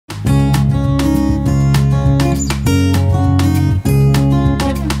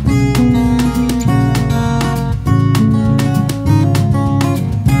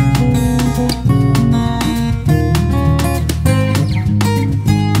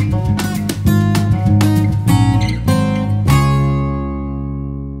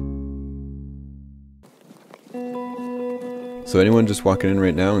So anyone just walking in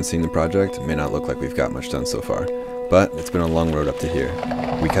right now and seeing the project, it may not look like we've got much done so far, but it's been a long road up to here.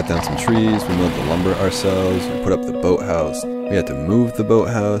 We cut down some trees, we moved the lumber ourselves, we put up the boathouse, we had to move the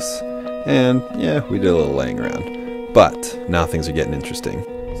boathouse, and yeah, we did a little laying around. But now things are getting interesting.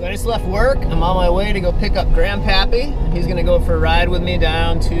 So I just left work. I'm on my way to go pick up Grandpappy. He's gonna go for a ride with me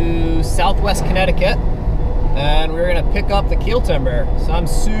down to Southwest Connecticut, and we're gonna pick up the keel timber. So I'm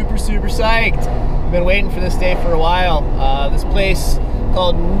super psyched. I've been waiting for this day for a while. This place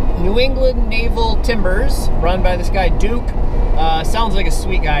called New England Naval Timbers, run by this guy Duke. Sounds like a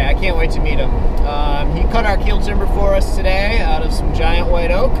sweet guy. I can't wait to meet him. He cut our keel timber for us today out of some giant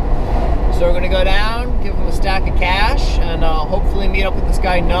white oak. So we're gonna go down, give him a stack of cash, and hopefully meet up with this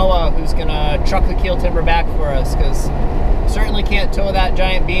guy Noah, who's gonna truck the keel timber back for us, because certainly can't tow that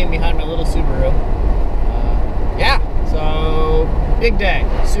giant beam behind my little Subaru. Yeah, so big day,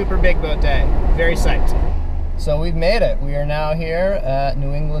 super big boat day. Very psyched. So we've made it. We are now here at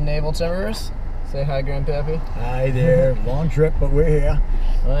New England Naval Timbers. Say hi, Grandpappy. Hi there. Long trip, but we're here.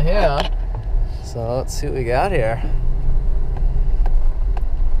 We're here. So let's see what we got here.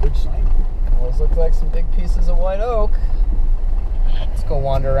 Good sign. Those look like some big pieces of white oak. Let's go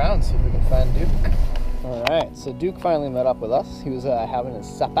wander around, see if we can find Duke. All right, so Duke finally met up with us. He was having his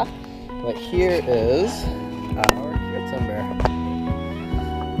supper. But here is our keel timber.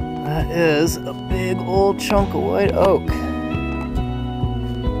 That is a big old chunk of white oak.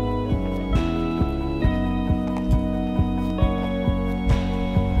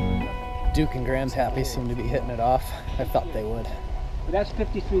 Duke and Grandpappy seem to be hitting it off. I thought they would. That's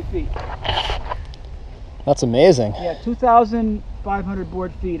 53 feet. That's amazing. Yeah, 2,500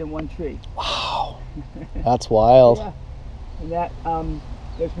 board feet in one tree. Wow, that's wild. Yeah. And that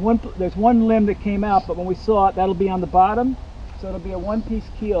there's one limb that came out, but when we saw it, that'll be on the bottom. So it'll be a one-piece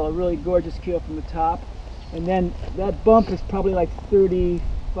keel, a really gorgeous keel from the top, and then that bump is probably like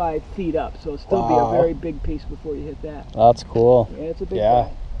 35 feet up. So it'll still be a very big piece before you hit that. That's cool. Yeah, it's a big one.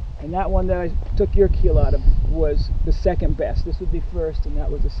 And that one that I took your keel out of was the second best. This would be first, and that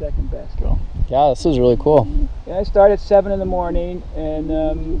was the second best. So. Yeah, this is really cool. Yeah, I start at 7 in the morning, and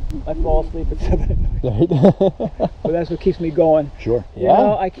I fall asleep at 7 at night. But that's what keeps me going. Sure. You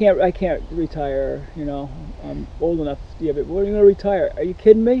know, I can't retire. You know, I'm old enough. Yeah, but when are you gonna retire? Are you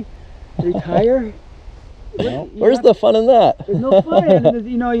kidding me? Retire? Where's the fun in that? There's no fun in it.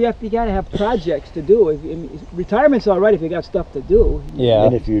 You know, you gotta have projects to do. Retirement's all right if you got stuff to do. Yeah.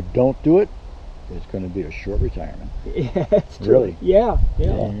 And if you don't do it, it's going to be a short retirement. Yeah, it's true. Really. Yeah. You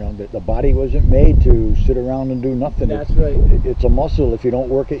know, the body wasn't made to sit around and do nothing. That's right. It's a muscle. If you don't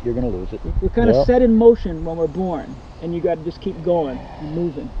work it, you're going to lose it. We're kind of set in motion when we're born, and you got to just keep going and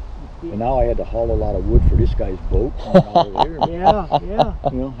moving. And now I had to haul a lot of wood for this guy's boat. Yeah.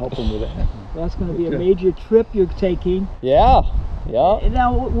 You know, help him with it. That's going to be a major trip you're taking. Yeah.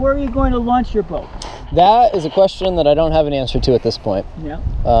 Now, where are you going to launch your boat? That is a question that I don't have an answer to at this point. Yeah.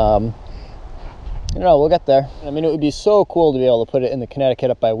 You know, we'll get there. I mean, it would be so cool to be able to put it in the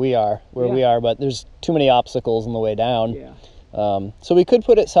Connecticut up by we are, but there's too many obstacles on the way down. Yeah. So we could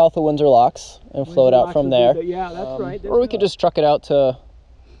put it south of Windsor Locks and float out from there. Yeah, that's right. Or we could just truck it out to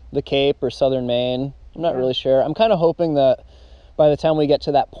the Cape or southern Maine. I'm not really sure. I'm kind of hoping that by the time we get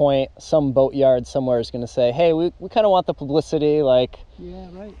to that point, some boatyard somewhere is going to say, hey, we kind of want the publicity, like,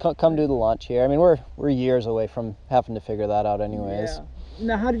 come do the launch here. I mean, we're years away from having to figure that out anyways. Yeah.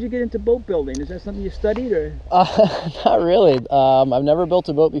 Now, how did you get into boat building? Is that something you studied, or? Not really. I've never built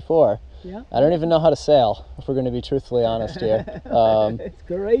a boat before. Yeah. I don't even know how to sail, if we're going to be truthfully honest here. It's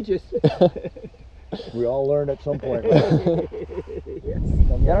courageous. We all learn at some point. Yes.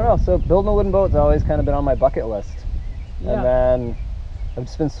 Yeah, I don't know. So building a wooden boat's always kind of been on my bucket list. Yeah. And then I've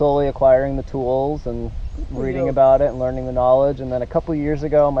just been slowly acquiring the tools and reading about it and learning the knowledge. And then a couple years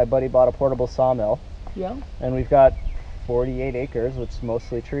ago, my buddy bought a portable sawmill. Yeah. And we've got 48 acres, which is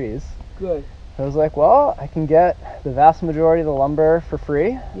mostly trees. Good. I was like, well, I can get the vast majority of the lumber for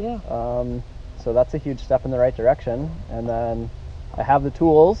free. Yeah. So that's a huge step in the right direction. And then I have the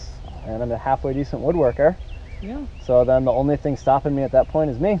tools, and I'm a halfway decent woodworker. Yeah. So then the only thing stopping me at that point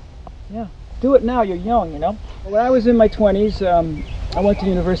is me. Yeah. Do it now, you're young, you know. When I was in my 20s, I went to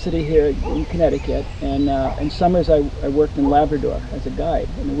university here in Connecticut, and in summers I worked in Labrador as a guide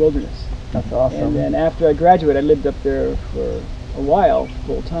in the wilderness. That's awesome. And then after I graduated, I lived up there for a while,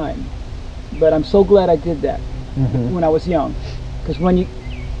 full time. But I'm so glad I did that when I was young, because when you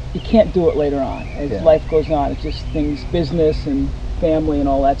can't do it later on. As life goes on, it's just things, business and family and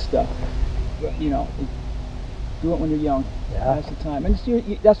all that stuff. But, you know, do it when you're young. Yeah. That's the time, and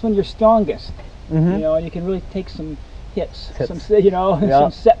that's when you're strongest. You know, and you can really take some hits. Some, you know,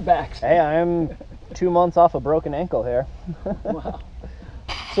 some setbacks. Hey, I'm 2 months off a broken ankle here. Wow.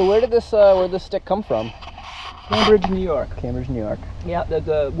 So where'd this stick come from? Cambridge, New York. Cambridge, New York. Yeah,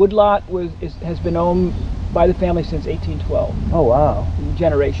 the woodlot has been owned by the family since 1812. Oh wow.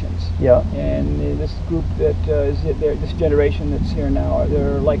 Generations. Yeah. And this group that is there, this generation that's here now,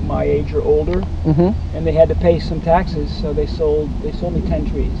 they're like my age or older, and they had to pay some taxes, so they sold me 10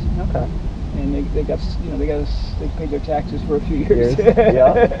 trees. Okay. And they paid their taxes for a few years.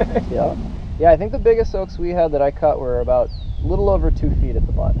 Yeah. Yeah. Yeah. I think the biggest oaks we had that I cut were about a little over 2 feet at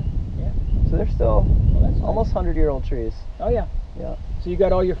the butt. Yeah. So they're still that's almost nice. 100-year-old trees. Oh yeah. Yeah. So you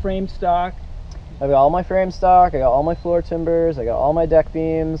got all your frame stock. I've got all my frame stock, I got all my floor timbers, I got all my deck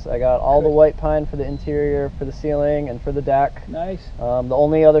beams, I got all the white pine for the interior, for the ceiling, and for the deck. Nice. The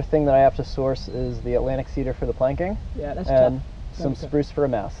only other thing that I have to source is the Atlantic cedar for the planking. Yeah, that's and tough. some spruce for a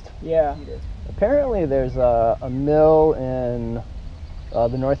mast. Yeah. Apparently there's a mill in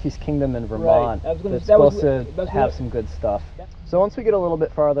the Northeast Kingdom in Vermont that's supposed to have some good stuff. Yeah. So once we get a little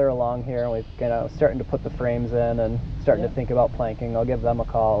bit farther along here and we're starting to put the frames in and starting to think about planking, I'll give them a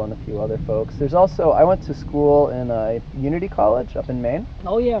call and a few other folks. There's also, I went to school in Unity College up in Maine.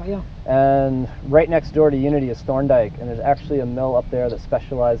 Oh yeah, yeah. And right next door to Unity is Thorndike, and there's actually a mill up there that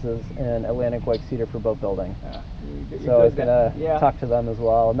specializes in Atlantic white cedar for boat building. So I was gonna talk to them as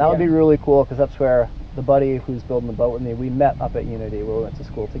well, and that would be really cool because that's where the buddy who's building the boat with me, we met up at Unity where we went to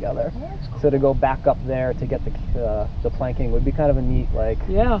school together. Oh, that's cool. So to go back up there to get the planking would be kind of a neat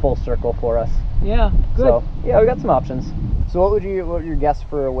full circle for us. Yeah, good. So yeah, we got some options. So what would your guess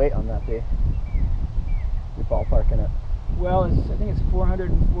for a weight on that be? You're ballparking it. Well, I think it's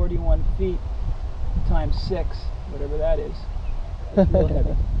 441 feet times 6, whatever that is. It's real heavy.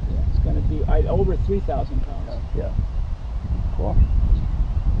 Yeah, it's going to be over 3,000 pounds. Yeah. Cool.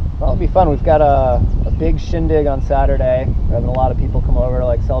 Well, it'll be fun. We've got a big shindig on Saturday. We're having a lot of people come over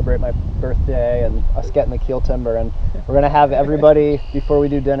to celebrate my birthday and us getting the keel timber, and we're gonna have everybody before we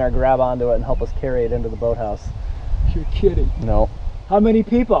do dinner grab onto it and help us carry it into the boathouse. You're kidding. No. How many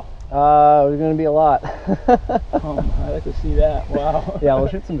people? There's gonna be a lot. Oh, I'd like to see that. Wow. Yeah, we'll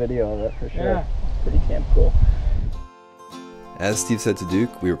shoot some video of it for sure. Yeah, pretty damn cool. As Steve said to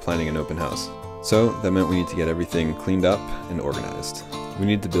Duke, we were planning an open house. So that meant we need to get everything cleaned up and organized. We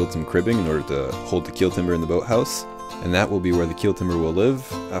need to build some cribbing in order to hold the keel timber in the boathouse, and that will be where the keel timber will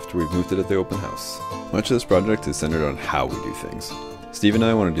live after we've moved it at the open house. Much of this project is centered on how we do things. Steve and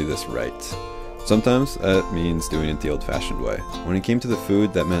I want to do this right. Sometimes that means doing it the old-fashioned way. When it came to the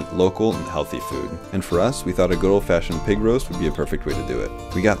food, that meant local and healthy food. And for us, we thought a good old-fashioned pig roast would be a perfect way to do it.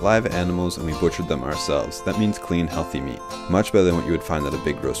 We got live animals and we butchered them ourselves. That means clean, healthy meat. Much better than what you would find at a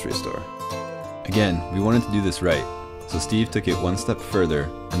big grocery store. Again, we wanted to do this right. So Steve took it one step further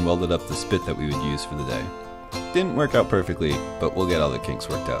and welded up the spit that we would use for the day. Didn't work out perfectly, but we'll get all the kinks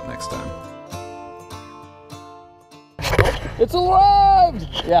worked out next time. It's alive!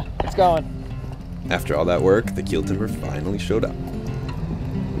 Yeah, it's going. After all that work, the keel timber finally showed up.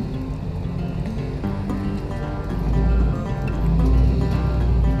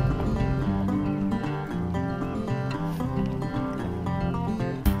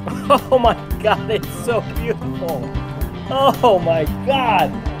 Oh my god, it's so beautiful. Oh my god.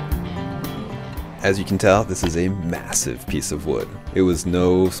 As you can tell, this is a massive piece of wood. It was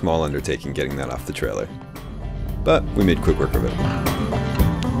no small undertaking getting that off the trailer. But we made quick work of it.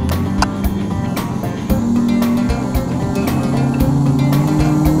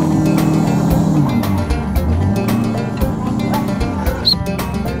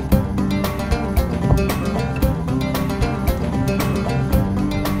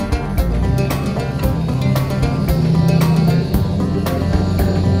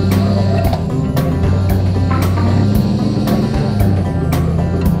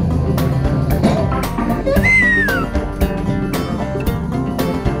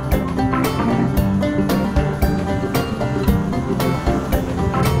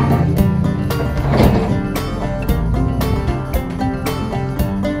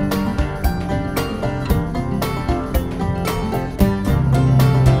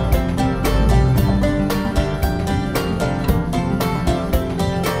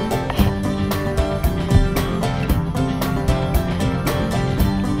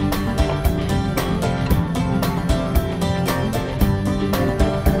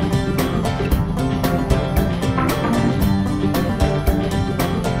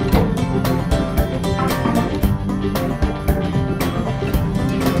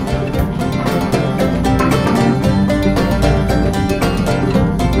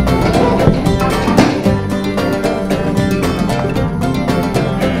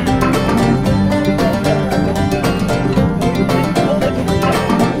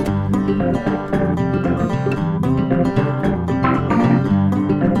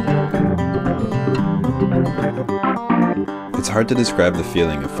 hard to describe the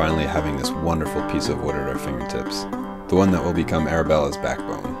feeling of finally having this wonderful piece of wood at our fingertips, the one that will become Arabella's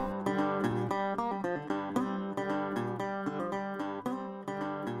backbone.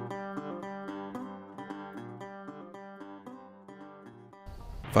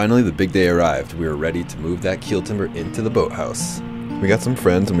 Finally, the big day arrived. We were ready to move that keel timber into the boathouse. We got some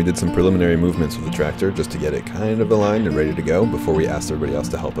friends and we did some preliminary movements with the tractor just to get it kind of aligned and ready to go before we asked everybody else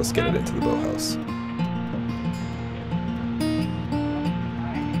to help us get it into the boathouse.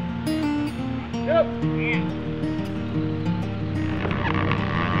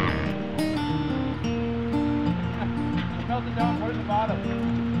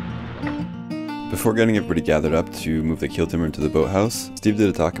 Before getting everybody gathered up to move the keel timber into the boathouse, Steve did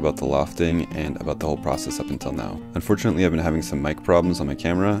a talk about the lofting and about the whole process up until now. Unfortunately, I've been having some mic problems on my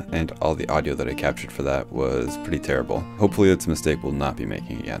camera, and all the audio that I captured for that was pretty terrible. Hopefully that's a mistake we'll not be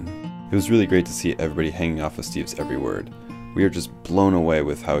making again. It was really great to see everybody hanging off of Steve's every word. We are just blown away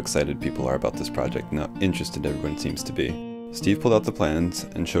with how excited people are about this project and how interested everyone seems to be. Steve pulled out the plans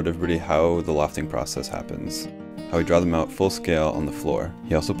and showed everybody how the lofting process happens, how we draw them out full scale on the floor.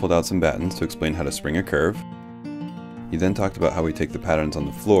 He also pulled out some battens to explain how to spring a curve. He then talked about how we take the patterns on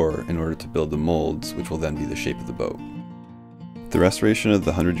the floor in order to build the molds, which will then be the shape of the boat. The restoration of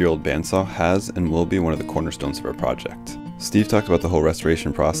the 100-year-old bandsaw has and will be one of the cornerstones of our project. Steve talked about the whole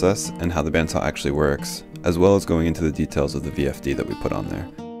restoration process and how the bandsaw actually works, as well as going into the details of the VFD that we put on there.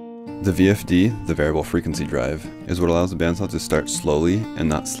 The VFD, the variable frequency drive, is what allows the bandsaw to start slowly and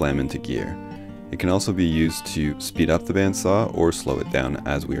not slam into gear. It can also be used to speed up the bandsaw or slow it down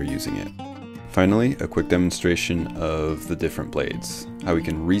as we are using it. Finally, a quick demonstration of the different blades, how we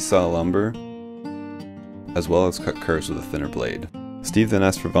can resaw lumber, as well as cut curves with a thinner blade. Steve then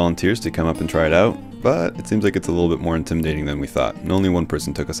asked for volunteers to come up and try it out, but it seems like it's a little bit more intimidating than we thought, and only one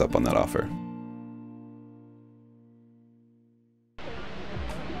person took us up on that offer.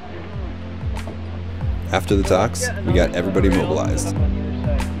 After the talks, we got everybody mobilized.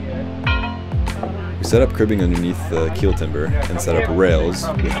 We set up cribbing underneath the keel timber and set up rails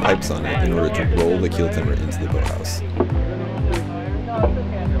with pipes on it in order to roll the keel timber into the boathouse.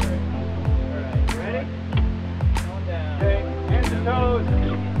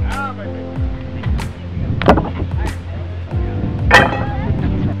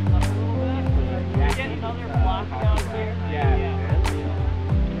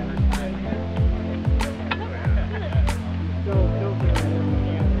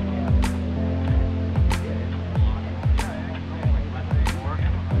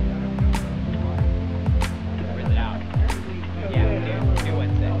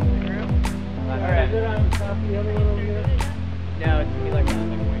 No, it's gonna be like that.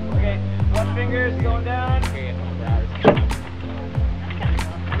 Okay, left fingers going down. If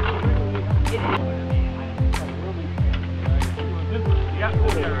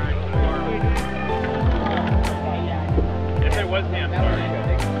it was me, I'm sorry.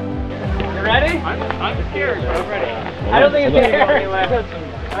 You ready? I'm scared, but I'm ready. I don't think it's gonna go anywhere.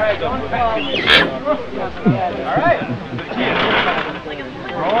 Alright, don't fall. Alright.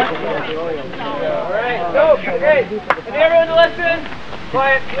 Alright, so, okay. I need everyone to listen.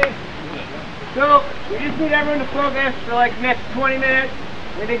 Quiet, please. So, we just need everyone to focus for like the next 20 minutes.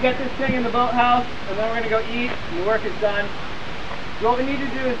 We're going to get this thing in the boathouse, and then we're going to go eat, and the work is done. So what we need to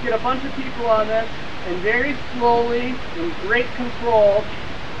do is get a bunch of people on this, and very slowly, in great control,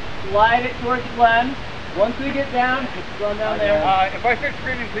 slide it towards the lens. Once we get down, it's going down there. If I start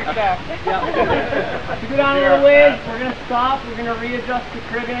screaming, please stop. Yeah. To go down a little ways, we're going to stop. We're going to readjust the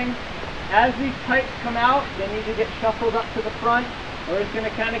cribbing. As these pipes come out, they need to get shuffled up to the front. We're just going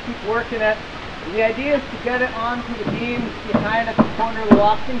to kind of keep working it. The idea is to get it onto the beams behind at the corner of the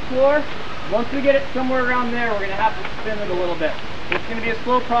lofting floor. Once we get it somewhere around there, we're going to have to spin it a little bit. It's going to be a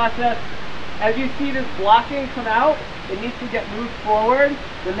slow process. As you see this blocking come out, it needs to get moved forward.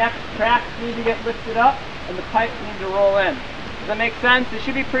 The next tracks need to get lifted up, and the pipes need to roll in. Does that make sense? It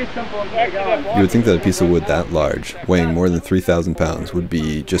should be pretty simple and get going. You would think that a piece of wood that large, weighing more than 3,000 pounds, would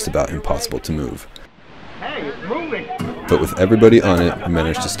be just about impossible to move. Hey, it's moving. But with everybody on it, we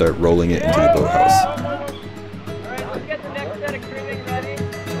managed to start rolling it into the boathouse. Alright, let's get the next set of cribbing ready.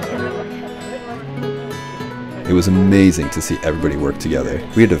 It was amazing to see everybody work together.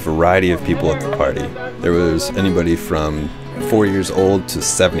 We had a variety of people at the party. There was anybody from 4 years old to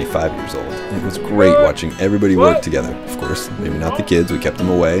 75 years old. It was great watching everybody work together. Of course, maybe not the kids, we kept them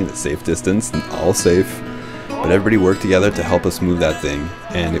away at a safe distance and all safe. But everybody worked together to help us move that thing,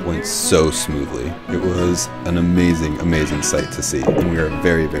 and it went so smoothly. It was an amazing, amazing sight to see, and we are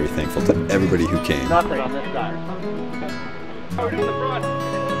very, very thankful to everybody who came. Nothing on this side. Over to the front.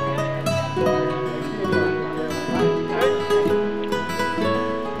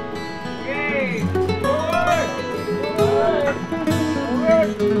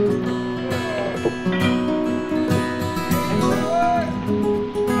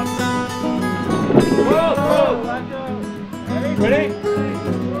 Ready?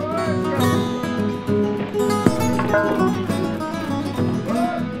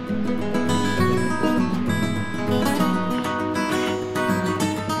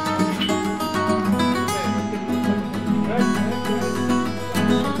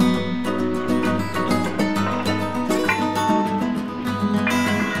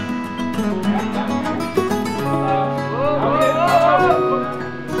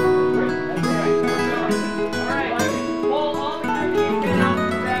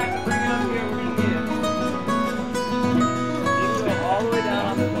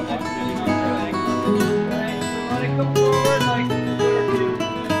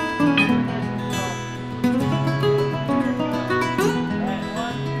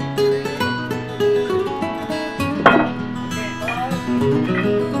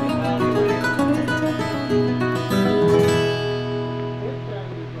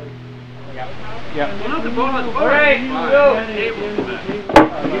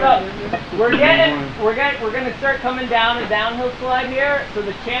 We're gonna start coming down a downhill slide here, so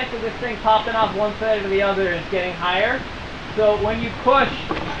the chance of this thing popping off one side or the other is getting higher. So when you push,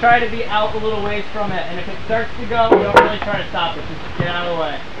 try to be out a little ways from it, and if it starts to go, don't really try to stop it, just get out of the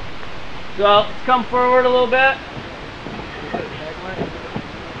way. So let's come forward a little bit.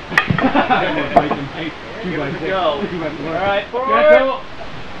 Here we go. Alright, forward.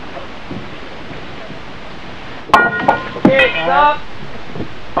 Okay, stop.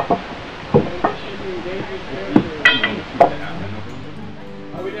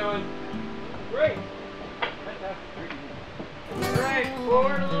 How we doing? Great. Alright,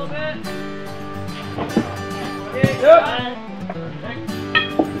 forward a little bit. Okay, stop.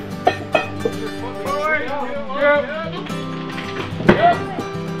 Forward. Okay.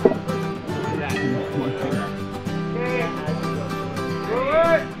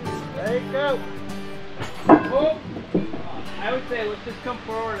 Forward. There you go. Oh. I would say let's just come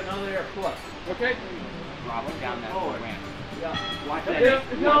forward another foot. Okay? Drop it down that ramp. Yeah. Watch that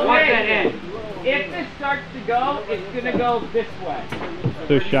end. No Watch way. that end. If this starts to go, it's gonna go this way.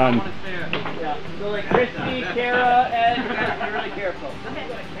 So Sean. Yeah. So like Christy, Kara, Ed, you guys be really careful.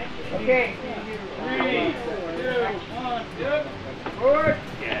 Okay. 3, 2, 1, yep. Forward.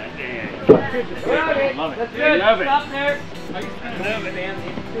 Yeah, damn. Okay. Love it. That's good. Love it. Stop there. Are you trying to expand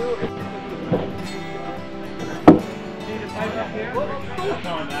these two?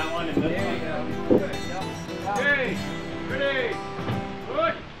 That one and this one. Okay, ready,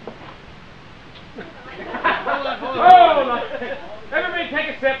 push. Hold on. Everybody take a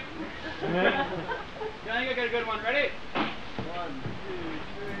sip. I think I got a good one. Ready? 1, 2,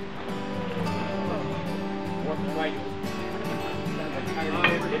 3. What's right?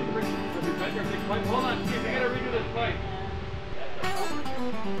 Hold on, see if you gotta redo this fight.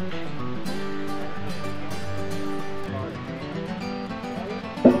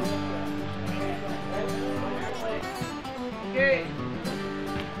 Okay.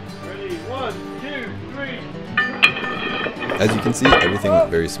 Ready? 1, 2, 3. As you can see, everything went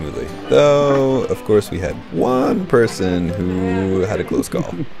very smoothly. Though, of course, we had one person who had a close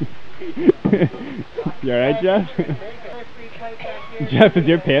call. You alright, Jeff? Jeff, is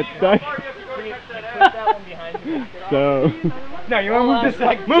your pants stuck? So... No, you want to move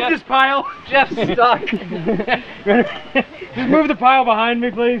this? Move this pile. Jeff's stuck. Just move the pile behind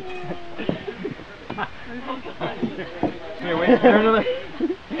me, please. Here, wait, turn on the...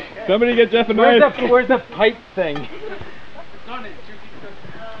 Somebody get Jeff a knife. Where's the pipe thing?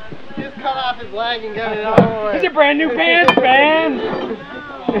 Just cut off his leg and get it out of the way. These are brand new pants, man.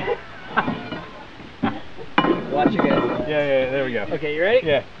 Watch you guys. Yeah, there we go. Okay, you ready?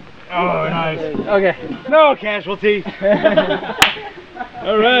 Yeah. Oh, nice. Okay. No casualty.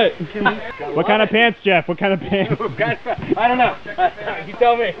 Alright. What kind of pants, Jeff? What kind of pants? I don't know. You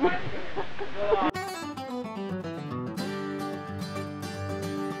tell me.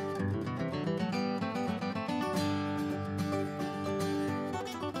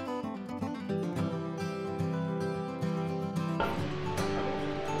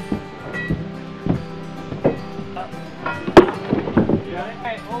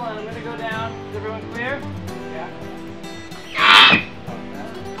 Alright, hold on, I'm gonna go down. Is everyone clear? Yeah.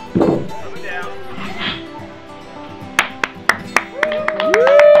 Coming down.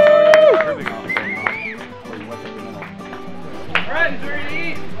 Alright, is ready to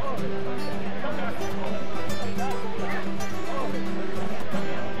eat?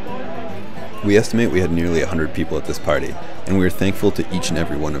 We estimate we had nearly 100 people at this party, and we are thankful to each and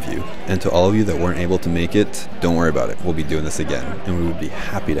every one of you. And to all of you that weren't able to make it, don't worry about it. We'll be doing this again, and we would be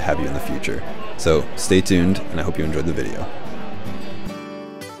happy to have you in the future. So stay tuned, and I hope you enjoyed the video.